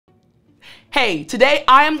Hey, today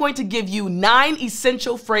I am going to give you 9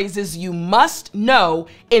 essential phrases you must know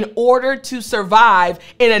in order to survive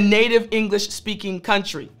in a native English-speaking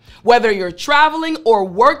country. Whether you're traveling or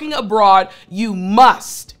working abroad, you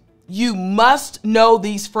must know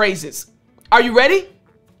these phrases. Are you ready?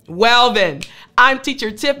 Well then, I'm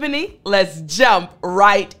Teacher Tiffany. Let's jump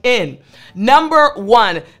right in. Number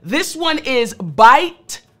 1, this one is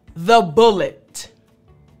bite the bullet.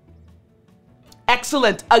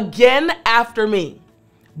 Excellent. Again after me.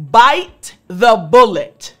 Bite the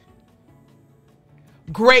bullet.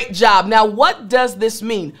 Great job. Now, what does this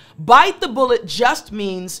mean? Bite the bullet just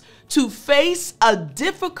means to face a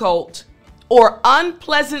difficult or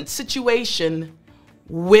unpleasant situation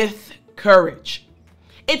with courage.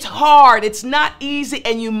 It's hard, it's not easy,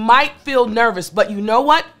 and you might feel nervous, but you know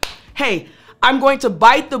what? Hey, I'm going to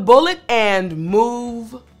bite the bullet and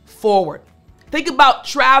move forward. Think about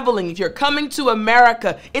traveling. If you're coming to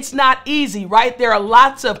America, it's not easy, right? There are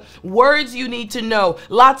lots of words you need to know,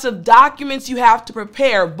 lots of documents you have to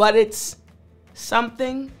prepare, but it's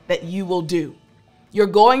something that you will do. You're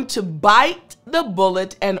going to bite the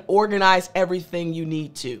bullet and organize everything you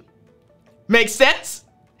need to. Make sense?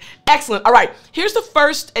 Excellent. All right, here's the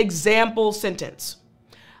first example sentence.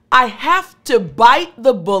 I have to bite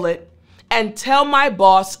the bullet and tell my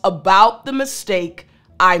boss about the mistake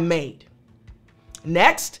I made.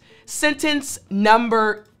 Next, sentence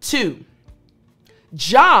number 2.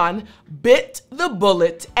 John bit the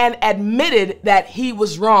bullet and admitted that he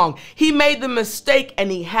was wrong. He made the mistake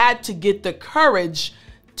and he had to get the courage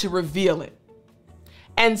to reveal it.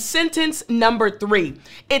 And sentence number 3,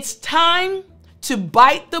 it's time to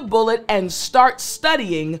bite the bullet and start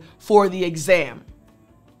studying for the exam.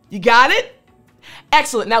 You got it?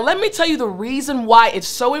 Excellent. Now, let me tell you the reason why it's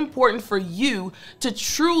so important for you to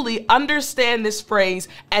truly understand this phrase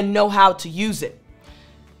and know how to use it.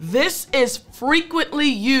 This is frequently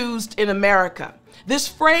used in America. This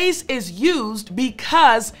phrase is used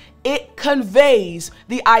because it conveys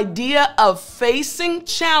the idea of facing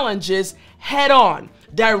challenges head on,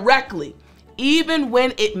 directly, even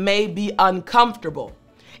when it may be uncomfortable.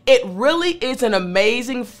 It really is an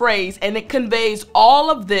amazing phrase, and it conveys all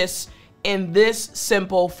of this in this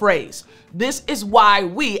simple phrase. This is why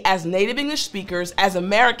we, as native English speakers, as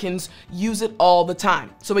Americans, use it all the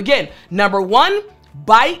time. So again, number 1,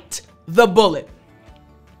 bite the bullet.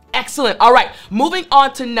 Excellent. All right, moving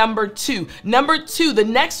on to number 2. Number 2, the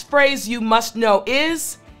next phrase you must know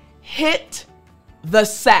is hit the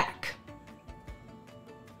sack.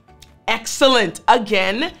 Excellent.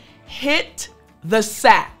 Again, hit the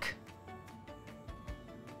sack.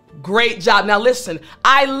 Great job. Now listen,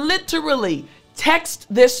 I literally text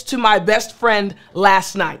this to my best friend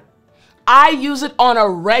last night. I use it on a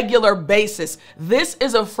regular basis. This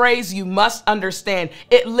is a phrase you must understand.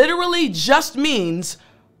 It literally just means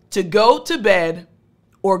to go to bed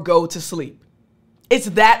or go to sleep. It's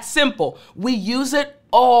that simple. We use it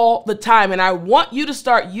all the time, and I want you to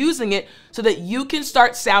start using it so that you can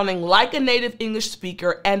start sounding like a native English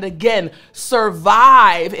speaker and again,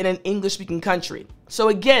 survive in an English-speaking country. So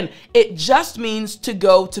again, it just means to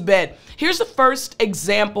go to bed. Here's the first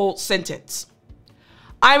example sentence.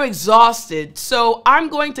 I'm exhausted, so I'm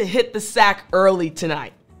going to hit the sack early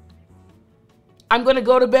tonight. I'm going to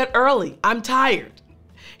go to bed early. I'm tired.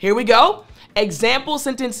 Here we go. Example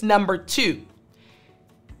sentence number 2.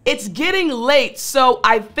 It's getting late, so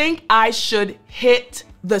I think I should hit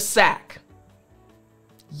the sack.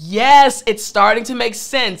 Yes, it's starting to make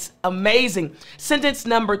sense. Amazing. Sentence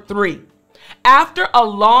number 3. After a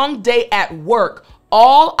long day at work,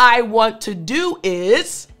 all I want to do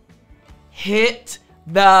is hit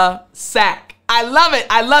the sack. I love it.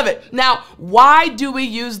 I love it. Now, why do we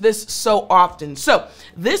use this so often? So,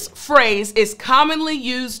 this phrase is commonly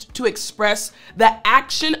used to express the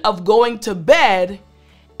action of going to bed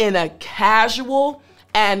in a casual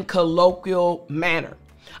and colloquial manner.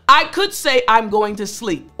 I could say I'm going to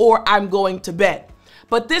sleep or I'm going to bed,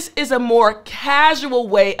 but this is a more casual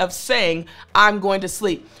way of saying I'm going to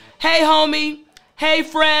sleep. Hey, homie. Hey,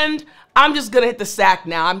 friend. I'm just going to hit the sack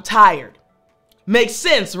now. I'm tired. Makes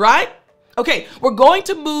sense, right? Okay, we're going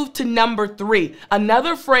to move to number 3,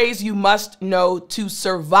 another phrase you must know to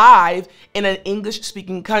survive in an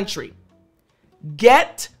English-speaking country.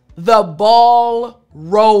 Get the ball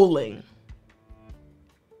rolling.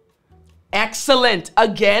 Excellent.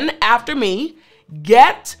 Again, after me,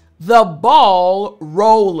 get the ball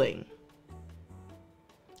rolling.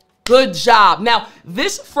 Good job. Now,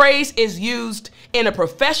 this phrase is used in a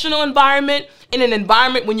professional environment, in an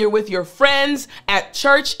environment when you're with your friends, at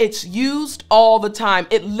church. It's used all the time.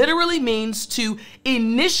 It literally means to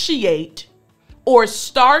initiate or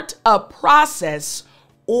start a process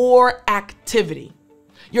or activity.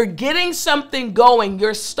 You're getting something going.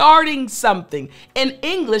 You're starting something. In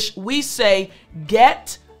English, we say,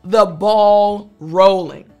 get the ball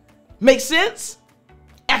rolling. Make sense?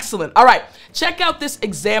 Excellent. All right, check out this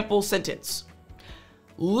example sentence.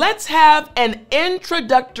 Let's have an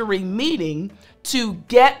introductory meeting to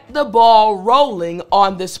get the ball rolling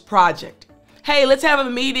on this project. Hey, let's have a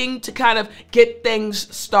meeting to kind of get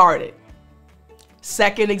things started.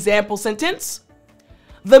 Second example sentence.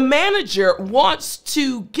 The manager wants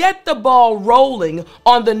to get the ball rolling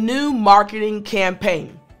on the new marketing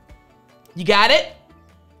campaign. You got it?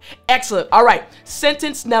 Excellent. All right.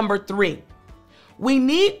 Sentence number 3. We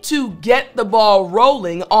need to get the ball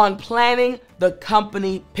rolling on planning the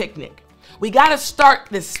company picnic. We got to start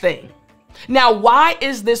this thing. Now, why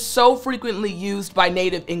is this so frequently used by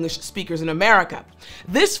native English speakers in America?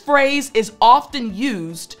 This phrase is often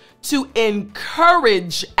used to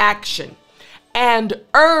encourage action and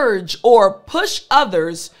urge or push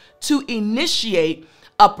others to initiate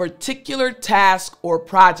a particular task or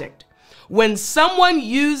project. When someone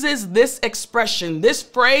uses this expression, this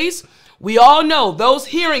phrase, we all know, those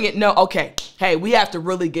hearing it know, okay, hey, we have to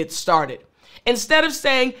really get started. Instead of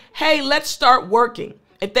saying, hey, let's start working.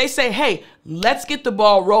 If they say, hey, let's get the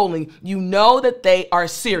ball rolling, you know that they are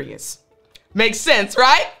serious. Makes sense,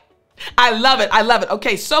 right? I love it. I love it.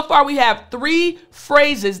 Okay, so far we have 3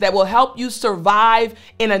 phrases that will help you survive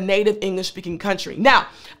in a native English speaking country. Now,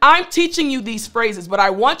 I'm teaching you these phrases, but I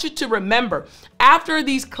want you to remember, after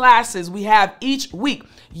these classes we have each week,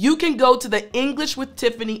 you can go to the English with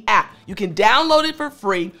Tiffani app. You can download it for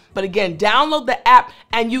free, but again, download the app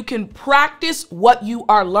and you can practice what you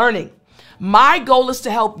are learning. My goal is to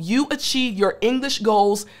help you achieve your English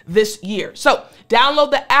goals this year. So download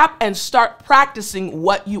the app and start practicing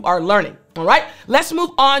what you are learning. All right, let's move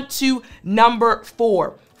on to number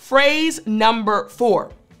 4. Phrase number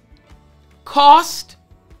 4. Cost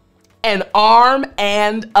an arm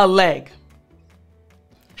and a leg.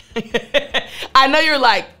 I know you're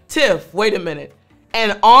like, Tiff, wait a minute.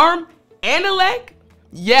 An arm and a leg?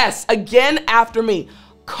 Yes, again after me.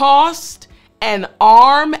 Cost an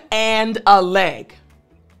arm and a leg.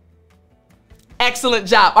 Excellent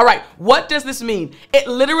job. All right, what does this mean? It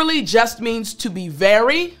literally just means to be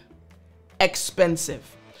very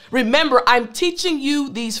expensive. Remember, I'm teaching you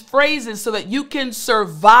these phrases so that you can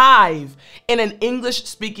survive in an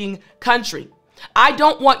English-speaking country. I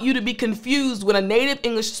don't want you to be confused when a native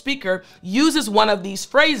English speaker uses one of these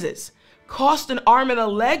phrases. Cost an arm and a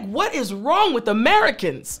leg? What is wrong with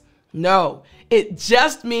Americans? No, it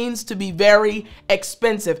just means to be very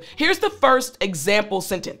expensive. Here's the first example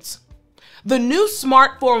sentence. The new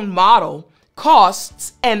smartphone model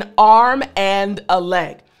costs an arm and a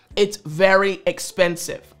leg. It's very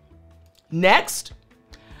expensive. Next,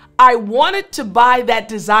 I wanted to buy that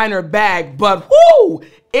designer bag, but whoo,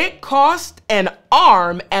 it cost an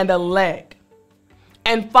arm and a leg.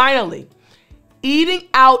 And finally, eating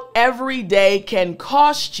out every day can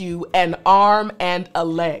cost you an arm and a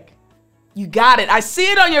leg. You got it. I see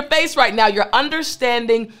it on your face right now. You're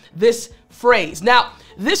understanding this phrase. Now,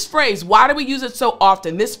 this phrase, why do we use it so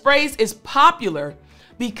often? This phrase is popular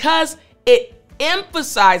because it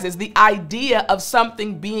emphasizes the idea of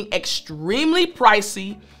something being extremely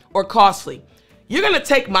pricey or costly. You're going to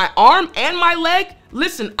take my arm and my leg?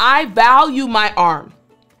 Listen, I value my arm.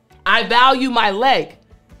 I value my leg.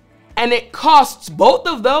 And it costs both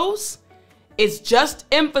of those. It's just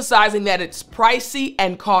emphasizing that it's pricey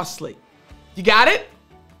and costly. You got it?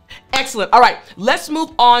 Excellent. All right, let's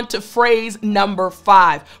move on to phrase number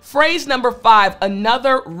 5. Phrase number 5,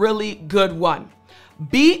 another really good one.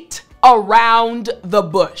 Beat around the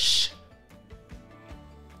bush.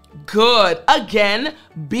 Good. Again,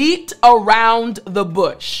 beat around the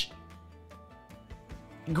bush.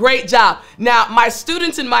 Great job. Now, my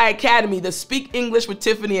students in my academy, the Speak English with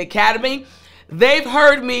Tiffani Academy, they've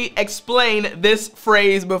heard me explain this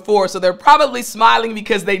phrase before, so they're probably smiling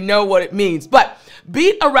because they know what it means. But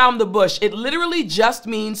beat around the bush, it literally just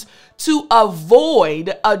means to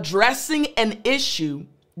avoid addressing an issue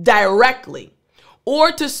directly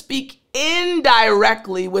or to speak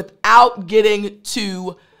indirectly without getting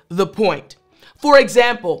to the point. For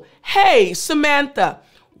example, hey, Samantha,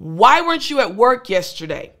 why weren't you at work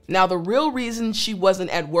yesterday? Now, the real reason she wasn't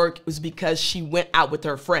at work was because she went out with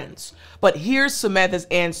her friends. But here's Samantha's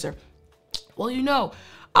answer. Well,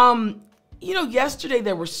 yesterday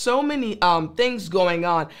there were so many things going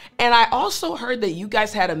on. And I also heard that you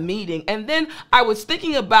guys had a meeting. And then I was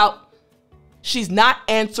thinking about, she's not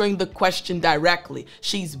answering the question directly.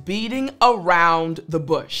 She's beating around the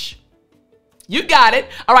bush. You got it.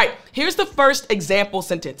 All right, here's the first example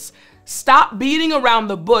sentence. Stop beating around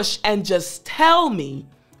the bush and just tell me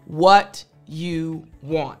what you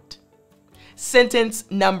want. Sentence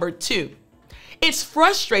number 2. It's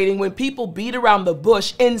frustrating when people beat around the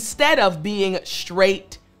bush instead of being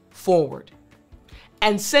straightforward.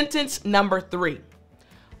 And sentence number 3.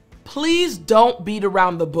 Please don't beat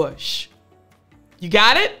around the bush. You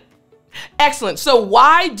got it? Excellent. So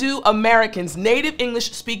why do Americans, native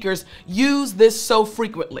English speakers, use this so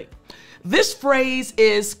frequently? This phrase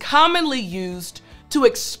is commonly used to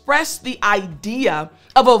express the idea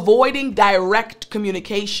of avoiding direct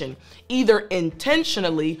communication, either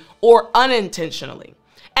intentionally or unintentionally.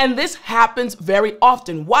 And this happens very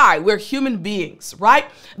often. Why? We're human beings, right?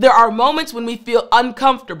 There are moments when we feel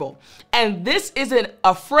uncomfortable. And this isn't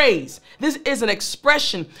a phrase. This is an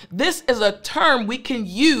expression. This is a term we can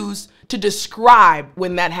use to describe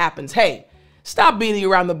when that happens. Hey, stop beating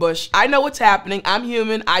around the bush. I know what's happening. I'm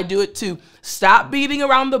human. I do it too. Stop beating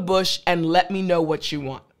around the bush and let me know what you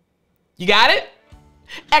want. You got it?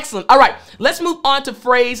 Excellent. All right, let's move on to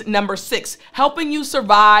phrase number 6, helping you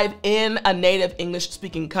survive in a native English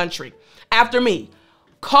speaking country. After me,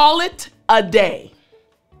 call it a day.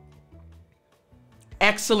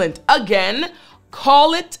 Excellent. Again,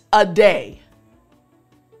 call it a day.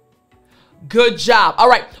 Good job. All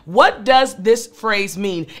right, what does this phrase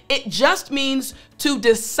mean? It just means to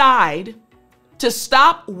decide to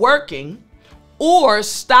stop working or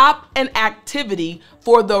stop an activity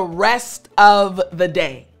for the rest of the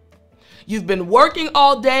day. You've been working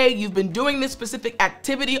all day, you've been doing this specific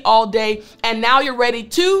activity all day, and now you're ready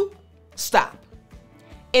to stop.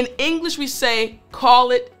 In English, we say, call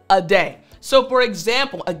it a day. So for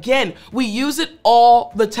example, again, we use it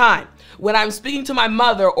all the time. When I'm speaking to my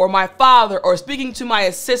mother or my father or speaking to my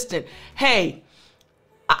assistant, hey,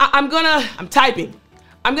 I'm typing.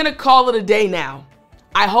 I'm gonna call it a day now.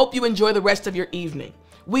 I hope you enjoy the rest of your evening.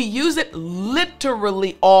 We use it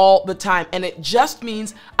literally all the time, and it just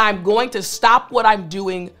means I'm going to stop what I'm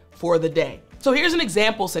doing for the day. So here's an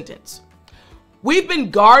example sentence. We've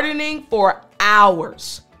been gardening for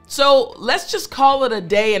hours, so let's just call it a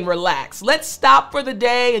day and relax. Let's stop for the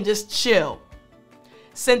day and just chill.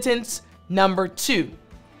 Sentence number 2.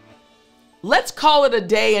 Let's call it a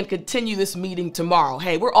day and continue this meeting tomorrow.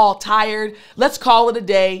 Hey, we're all tired. Let's call it a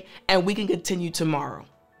day and we can continue tomorrow.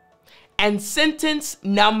 And sentence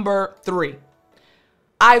number 3.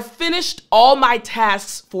 I've finished all my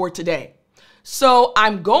tasks for today, so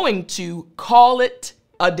I'm going to call it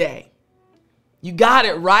a day. You got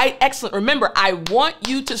it right. Excellent. Remember, I want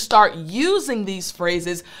you to start using these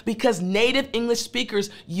phrases because native English speakers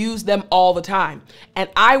use them all the time. And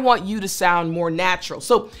I want you to sound more natural.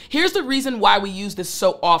 So here's the reason why we use this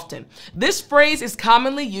so often. This phrase is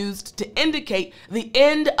commonly used to indicate the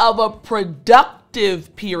end of a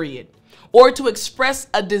productive period or to express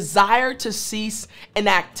a desire to cease an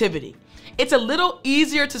activity. It's a little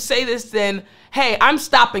easier to say this than, hey, I'm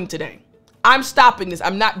stopping today. I'm stopping this.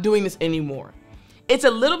 I'm not doing this anymore. It's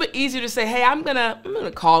a little bit easier to say, hey, I'm gonna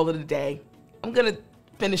call it a day. I'm gonna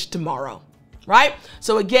finish tomorrow, right?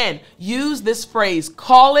 So again, use this phrase,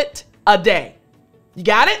 call it a day. You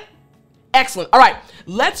got it? Excellent. All right,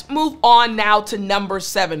 let's move on now to number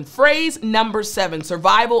 7. Phrase number 7,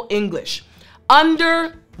 survival English.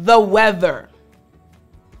 Under the weather.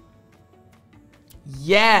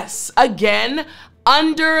 Yes, again,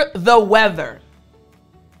 under the weather.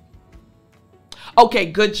 Okay,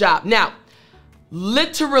 good job. Now,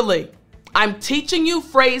 literally, I'm teaching you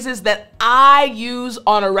phrases that I use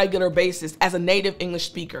on a regular basis as a native English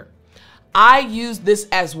speaker. I use this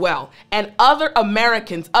as well. And other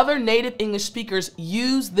Americans, other native English speakers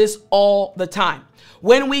use this all the time.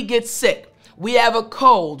 When we get sick, we have a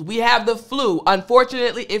cold, we have the flu.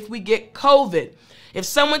 Unfortunately, if we get COVID, if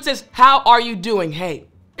someone says, how are you doing? Hey,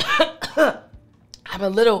 I'm a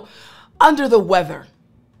little under the weather.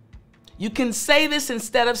 You can say this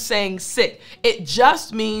instead of saying sick. It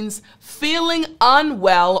just means feeling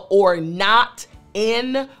unwell or not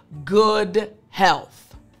in good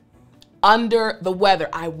health. Under the weather.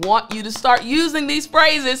 I want you to start using these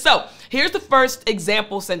phrases. So here's the first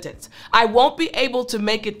example sentence. I won't be able to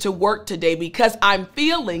make it to work today because I'm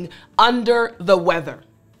feeling under the weather.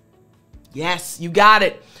 Yes, you got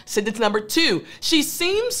it. Sentence number 2. She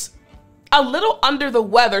seems a little under the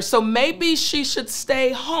weather, so maybe she should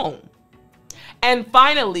stay home. And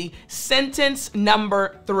finally, sentence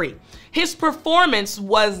number 3. His performance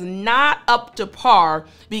was not up to par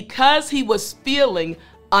because he was feeling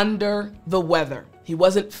under the weather. He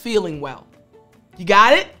wasn't feeling well. You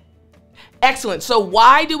got it? Excellent. So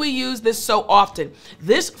why do we use this so often?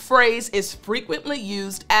 This phrase is frequently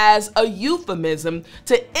used as a euphemism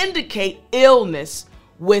to indicate illness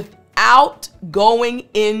without going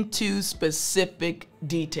into specific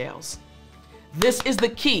details. This is the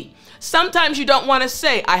key. Sometimes you don't want to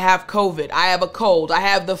say, I have COVID, I have a cold, I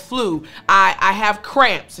have the flu, I have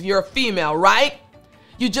cramps if you're a female, right?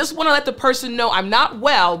 You just want to let the person know I'm not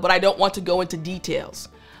well, but I don't want to go into details.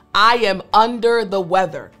 I am under the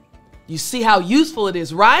weather. You see how useful it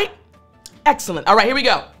is, right? Excellent. All right, here we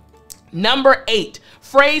go. Number 8,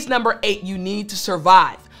 phrase number 8, you need to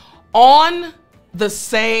survive. On the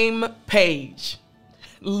same page.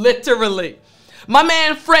 Literally. My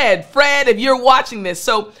man Fred, if you're watching this.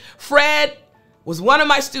 So Fred was one of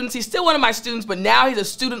my students. He's still one of my students, but now he's a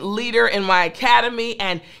student leader in my academy,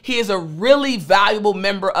 and he is a really valuable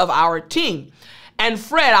member of our team. And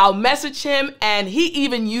Fred, I'll message him, and he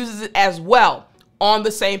even uses it as well, on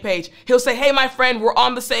the same page. He'll say, hey, my friend, we're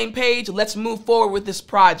on the same page. Let's move forward with this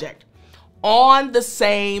project. On the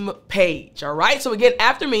same page, all right? So again,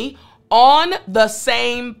 after me, on the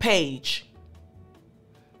same page.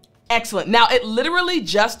 Excellent. Now, it literally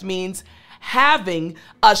just means having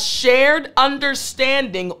a shared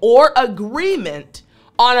understanding or agreement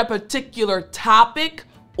on a particular topic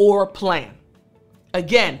or plan.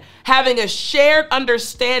 Again, having a shared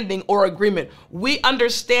understanding or agreement. We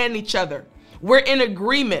understand each other. We're in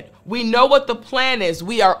agreement. We know what the plan is.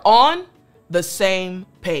 We are on the same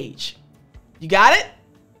page. You got it?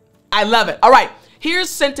 I love it. All right, here's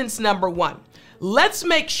sentence number 1. Let's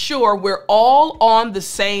make sure we're all on the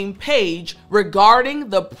same page regarding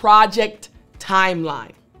the project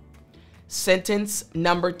timeline. Sentence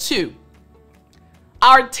number 2.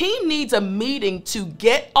 Our team needs a meeting to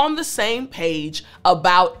get on the same page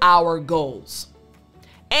about our goals.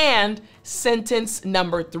 And sentence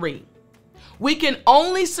number 3. We can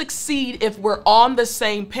only succeed if we're on the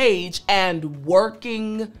same page and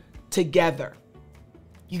working together.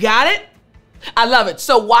 You got it? I love it.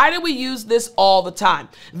 So why do we use this all the time?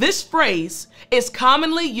 This phrase is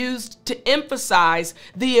commonly used to emphasize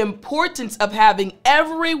the importance of having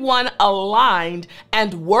everyone aligned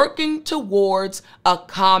and working towards a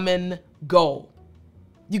common goal.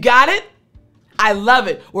 You got it? I love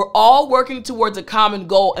it. We're all working towards a common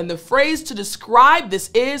goal, and the phrase to describe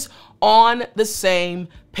this is on the same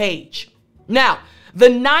page. Now, the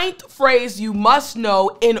 9th phrase you must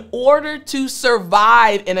know in order to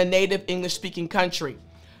survive in a native English-speaking country.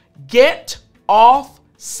 Get off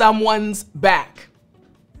someone's back.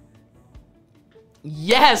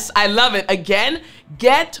 Yes, I love it. Again,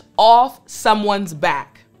 get off someone's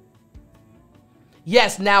back.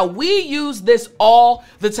 Yes, now we use this all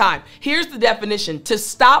the time. Here's the definition: to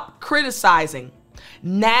stop criticizing,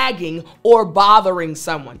 nagging, or bothering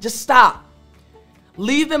someone. Just stop.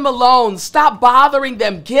 Leave them alone. Stop bothering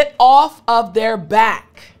them. Get off of their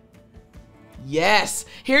back. Yes.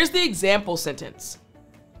 Here's the example sentence.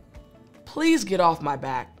 Please get off my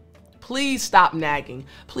back. Please stop nagging.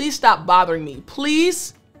 Please stop bothering me.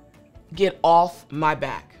 Please get off my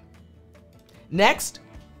back. Next,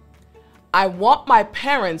 I want my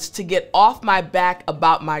parents to get off my back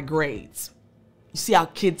about my grades. You see how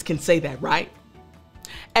kids can say that, right?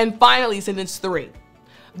 And finally, sentence 3.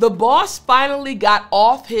 The boss finally got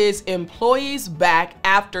off his employee's back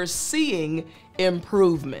after seeing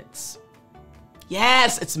improvements.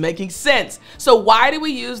 Yes, it's making sense. So why do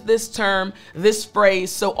we use this term, this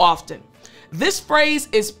phrase so often? This phrase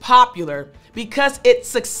is popular because it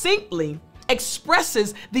succinctly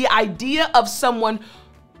expresses the idea of someone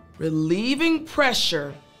relieving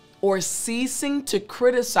pressure or ceasing to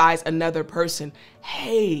criticize another person.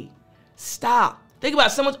 Hey, stop. Think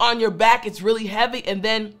about it. Someone's on your back, it's really heavy, and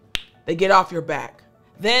then they get off your back.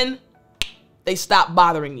 Then they stop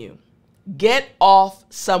bothering you. Get off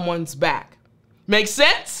someone's back. Make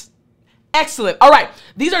sense? Excellent. All right.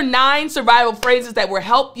 These are 9 survival phrases that will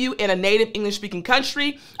help you in a native English-speaking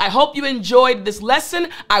country. I hope you enjoyed this lesson.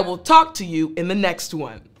 I will talk to you in the next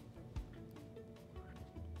one.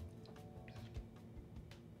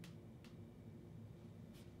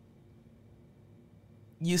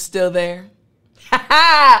 You still there?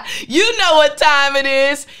 You know what time it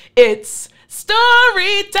is. It's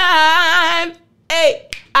story time. Hey,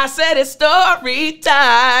 I said it's story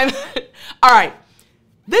time. All right.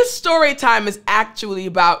 This story time is actually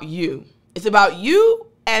about you. It's about you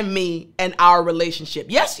and me and our relationship.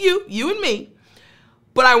 Yes, you and me.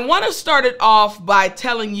 But I want to start it off by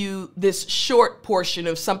telling you this short portion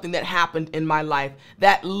of something that happened in my life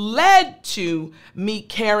that led to me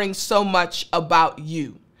caring so much about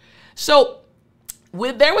you. So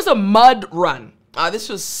there was a mud run. This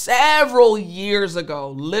was several years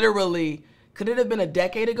ago, literally Could it have been a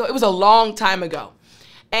decade ago? It was a long time ago.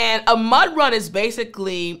 And a mud run is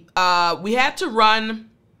basically, we had to run,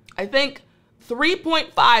 I think,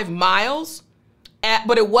 3.5 miles,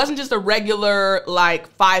 but it wasn't just a regular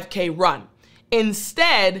like 5K run.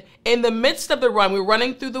 Instead, in the midst of the run, we were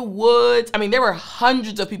running through the woods. I mean, there were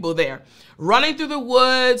hundreds of people there, running through the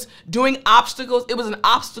woods, doing obstacles. It was an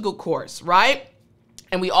obstacle course, right?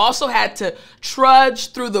 And we also had to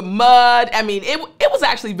trudge through the mud. I mean, it was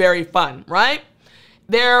actually very fun, right?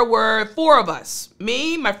 There were 4 of us,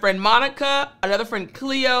 me, my friend Monica, another friend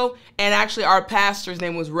Cleo, and actually our pastor's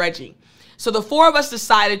name was Reggie. So the 4 of us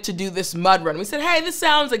decided to do this mud run. We said, hey, this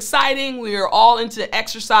sounds exciting. We were all into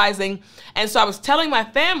exercising. And so I was telling my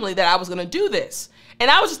family that I was going to do this. And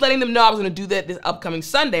I was just letting them know I was going to do that this upcoming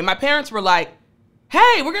Sunday. My parents were like,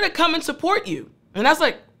 hey, we're going to come and support you. And I was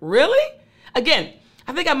like, really? Again,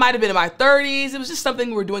 I think I might have been in my 30s. It was just something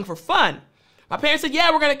we were doing for fun. My parents said,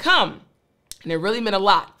 yeah, we're going to come. And it really meant a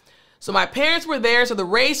lot. So my parents were there. So the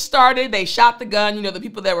race started. They shot the gun, you know, the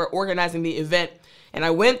people that were organizing the event. And I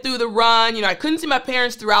went through the run. You know, I couldn't see my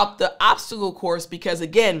parents throughout the obstacle course because,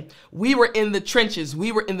 again, we were in the trenches.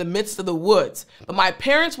 We were in the midst of the woods. But my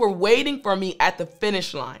parents were waiting for me at the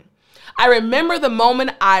finish line. I remember the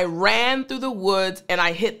moment I ran through the woods and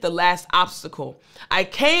I hit the last obstacle. I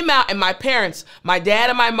came out and my parents, my dad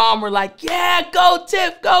and my mom were like, yeah, go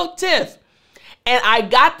Tiff, go Tiff. And I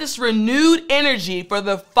got this renewed energy for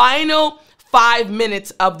the final 5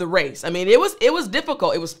 minutes of the race. I mean, it was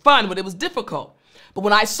difficult. It was fun, but it was difficult. But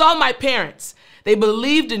when I saw my parents, they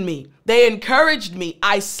believed in me. They encouraged me.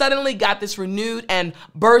 I suddenly got this renewed and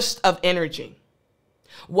burst of energy.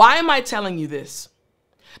 Why am I telling you this?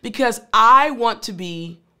 Because I want to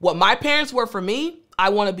be what my parents were for me. I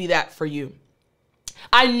want to be that for you.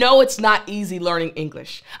 I know it's not easy learning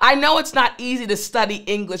English. I know it's not easy to study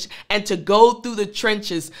English and to go through the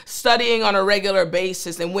trenches, studying on a regular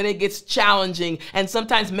basis, and when it gets challenging and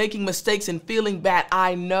sometimes making mistakes and feeling bad.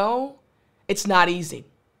 I know it's not easy,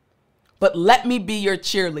 but let me be your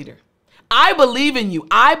cheerleader. I believe in you.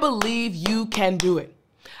 I believe you can do it.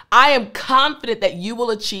 I am confident that you will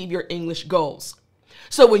achieve your English goals.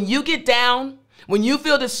 So when you get down, when you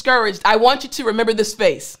feel discouraged, I want you to remember this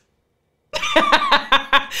face.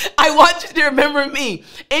 I want you to remember me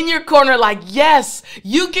in your corner like, yes,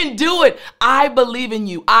 you can do it. I believe in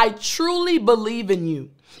you. I truly believe in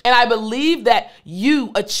you. And I believe that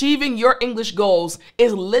you achieving your English goals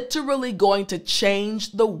is literally going to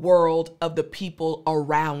change the world of the people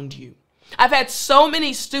around you. I've had so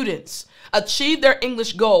many students achieve their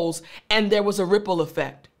English goals and there was a ripple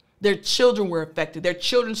effect. Their children were affected. Their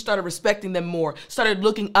children started respecting them more, started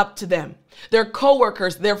looking up to them. Their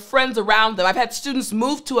coworkers, their friends around them. I've had students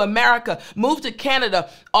move to America, move to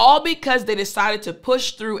Canada, all because they decided to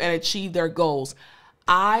push through and achieve their goals.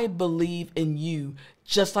 I believe in you,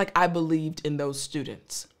 just like I believed in those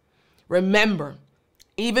students. Remember,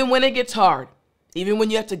 even when it gets hard, even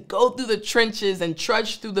when you have to go through the trenches and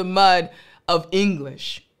trudge through the mud of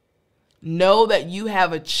English, know that you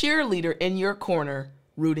have a cheerleader in your corner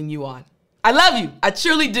rooting you on. I love you. I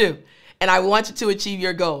truly do. And I want you to achieve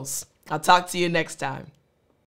your goals. I'll talk to you next time.